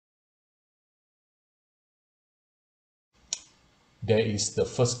there is the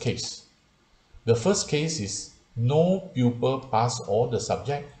first case. The first case is no pupil pass all the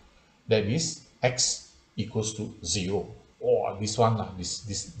subject, that is x equals to 0. Oh, this one,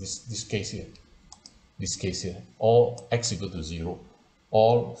 this case here, all x equal to 0,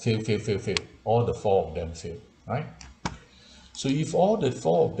 all fail, all the four of them fail, right? So if all the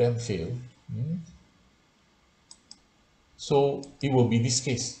four of them fail, so it will be this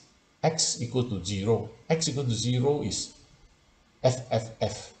case, x equal to 0. X equal to 0 is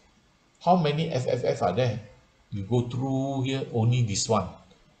FFF. How many FFF are there? You go through here, only this one,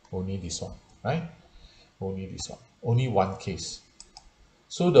 right? Only this one, only one case.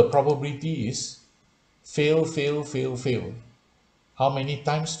 So the probability is fail, fail, fail, fail. How many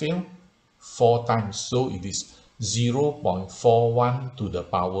times fail? 4 times. So it is 0.41 to the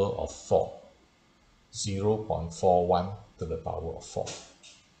power of 4. 0.41 to the power of 4.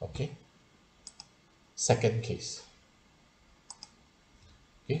 Okay. Second case.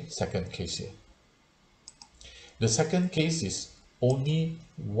 Okay, second case here. The second case is only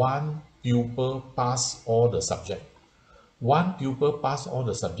one pupil pass all the subject. One pupil pass all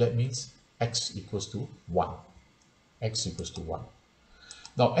the subject means x equals to 1. X equals to 1.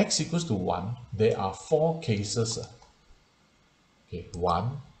 Now x equals to 1, there are 4 cases. Okay,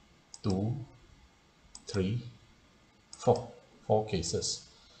 1, 2, 3, 4. 4 cases.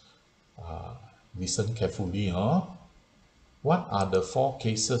 Listen carefully. What are the 4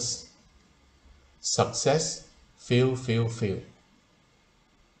 cases? Success, fail, fail, fail.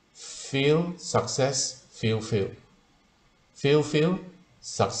 Fail, success, fail, fail. Fail, fail,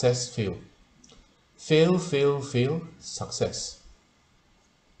 success, fail. Fail, fail, fail, success.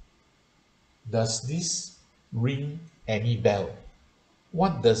 Does this ring any bell?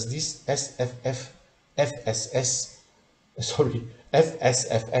 What does this SFF, FSS, sorry,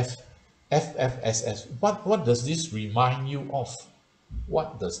 FSFF, FFSS, what does this remind you of?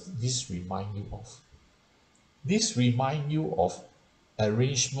 What does this remind you of? This remind you of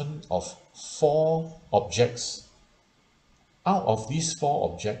arrangement of 4 objects. Out of these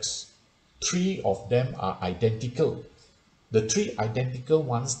 4 objects, 3 of them are identical. The 3 identical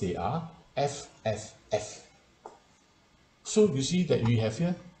ones, they are FFF. So you see that we have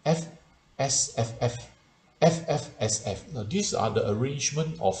here FSFF, FFSF. Now these are the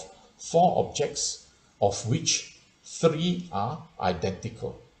arrangement of 4 objects, of which 3 are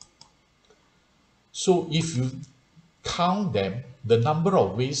identical. So if you count them, the number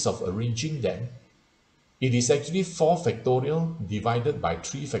of ways of arranging them, it is actually 4 factorial divided by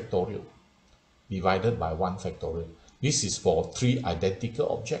 3 factorial divided by 1 factorial. This is for 3 identical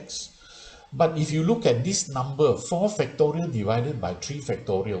objects. But if you look at this number, 4 factorial divided by 3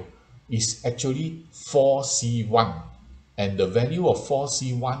 factorial is actually 4C1. And the value of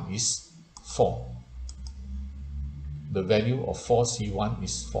 4C1 is 4. The value of 4C1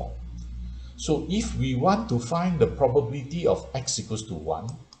 is 4. So if we want to find the probability of x equals to 1,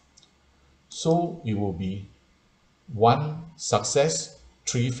 so it will be 1 success,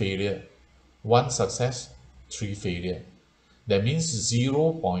 3 failure. 1 success, 3 failure. That means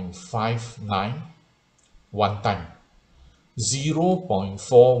 0.59 one time.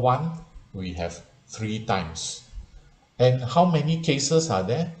 0.41 we have 3 times. And how many cases are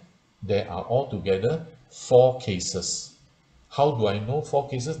there? There are altogether 4 cases. How do I know 4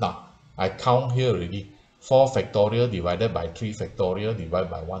 cases? Now, I count here already. 4 factorial divided by 3 factorial divided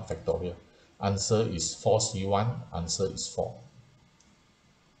by 1 factorial. Answer is 4C1, answer is 4.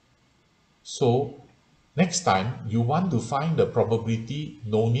 So, next time you want to find the probability,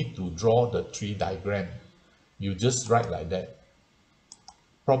 no need to draw the tree diagram. You just write like that.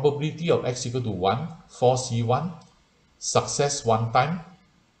 Probability of x equal to 1, 4C1, success 1 time,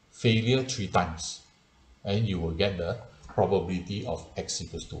 failure 3 times. And you will get the probability of x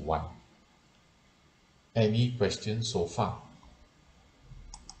equals to 1. Any questions so far?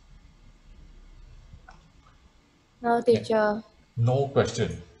 No, teacher. No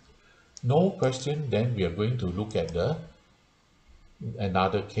question. No question, then we are going to look at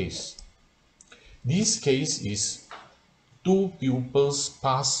another case. This case is 2 pupils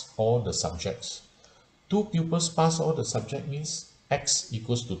pass all the subjects. 2 pupils pass all the subject means x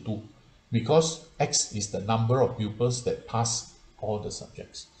equals to 2, because x is the number of pupils that pass all the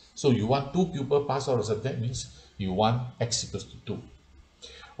subjects. So you want 2 pupils pass all the subject means you want x equals to 2.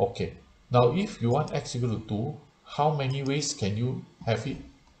 Okay, now if you want x equal to 2, how many ways can you have it?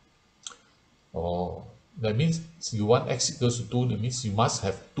 Oh, that means you want x equals to 2, that means you must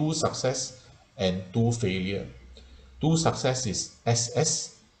have 2 success and 2 failure. 2 success is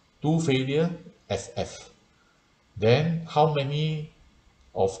SS, 2 failure, FF. Then how many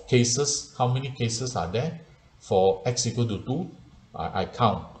cases are there for x equal to 2? I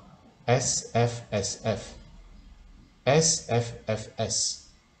count SFSF, SFFS,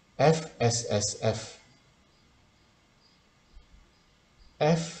 FSSF,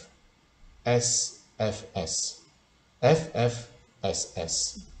 FSFS,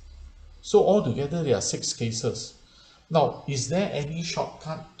 FFSS. So altogether there are 6 cases. Now, is there any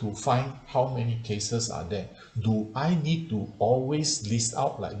shortcut to find how many cases are there? Do I need to always list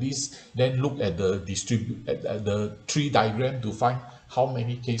out like this, then look at the at the tree diagram to find how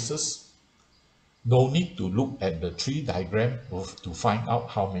many cases? No need to look at the tree diagram to find out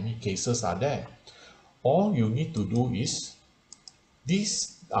how many cases are there. All you need to do is,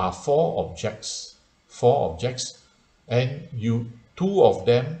 these are four objects, and two of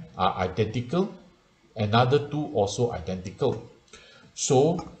them are identical, another two also identical.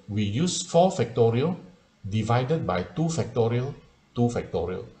 So we use 4 factorial divided by 2 factorial, 2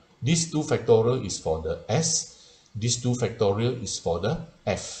 factorial. This 2 factorial is for the S, this 2 factorial is for the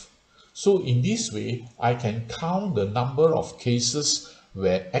F. So in this way, I can count the number of cases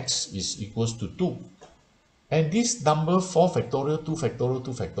where X is equals to 2. And this number 4 factorial, 2 factorial,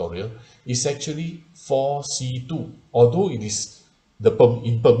 2 factorial is actually 4C2. Although it is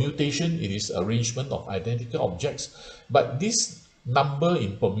in permutation, it is arrangement of identical objects. But this number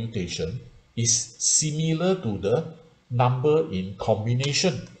in permutation is similar to the number in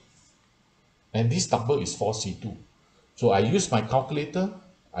combination. And this number is 4C2. So I use my calculator,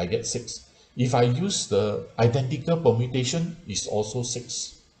 I get 6. If I use the identical permutation, it's also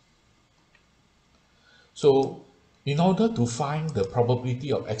 6. So in order to find the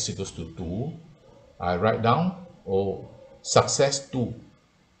probability of x equals to 2, I write down, success 2,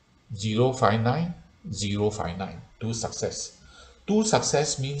 0, 5, 9, 0, 5, 9, 2 success. 2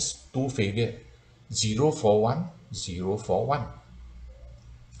 success means 2 failure, 0 for 1, 0 for 1.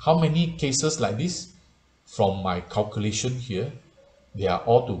 How many cases like this? From my calculation here, there are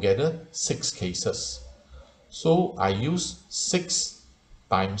altogether 6 cases. So I use 6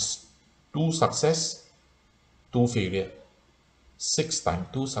 times 2 success, 2 failure. 6 times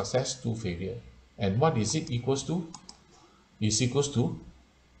 2 success, 2 failure. And what is it equals to? Is equals to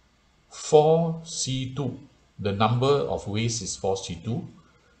 4C2. The number of ways is 4C2.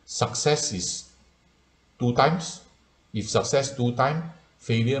 Success is 2 times. If success 2 times,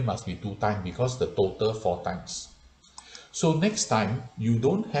 failure must be 2 times because the total 4 times. So next time, you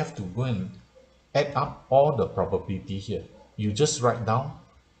don't have to go and add up all the probability here. You just write down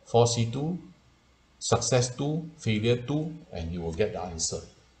 4C2, success 2, failure 2, and you will get the answer.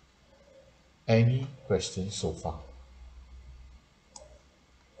 Any questions so far?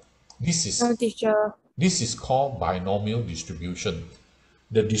 This No, is teacher. this is called binomial distribution.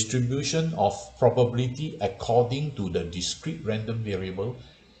 The distribution of probability according to the discrete random variable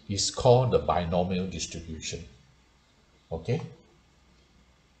is called the binomial distribution. Okay.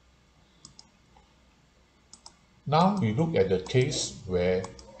 Now we look at the case where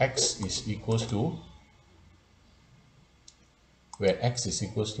x is equals to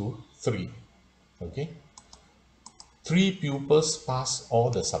 3. Okay. 3 pupils pass all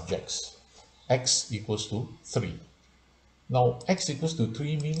the subjects. X equals to 3. Now, x equals to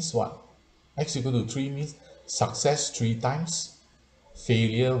 3 means what? X equal to 3 means success 3 times,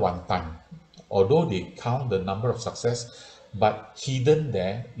 failure 1 time. Although they count the number of success, but hidden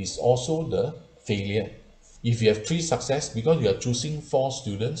there is also the failure. If you have 3 success, because you are choosing 4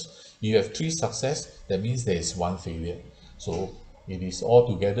 students, you have 3 success, that means there is 1 failure. So it is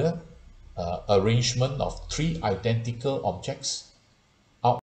altogether arrangement of 3 identical objects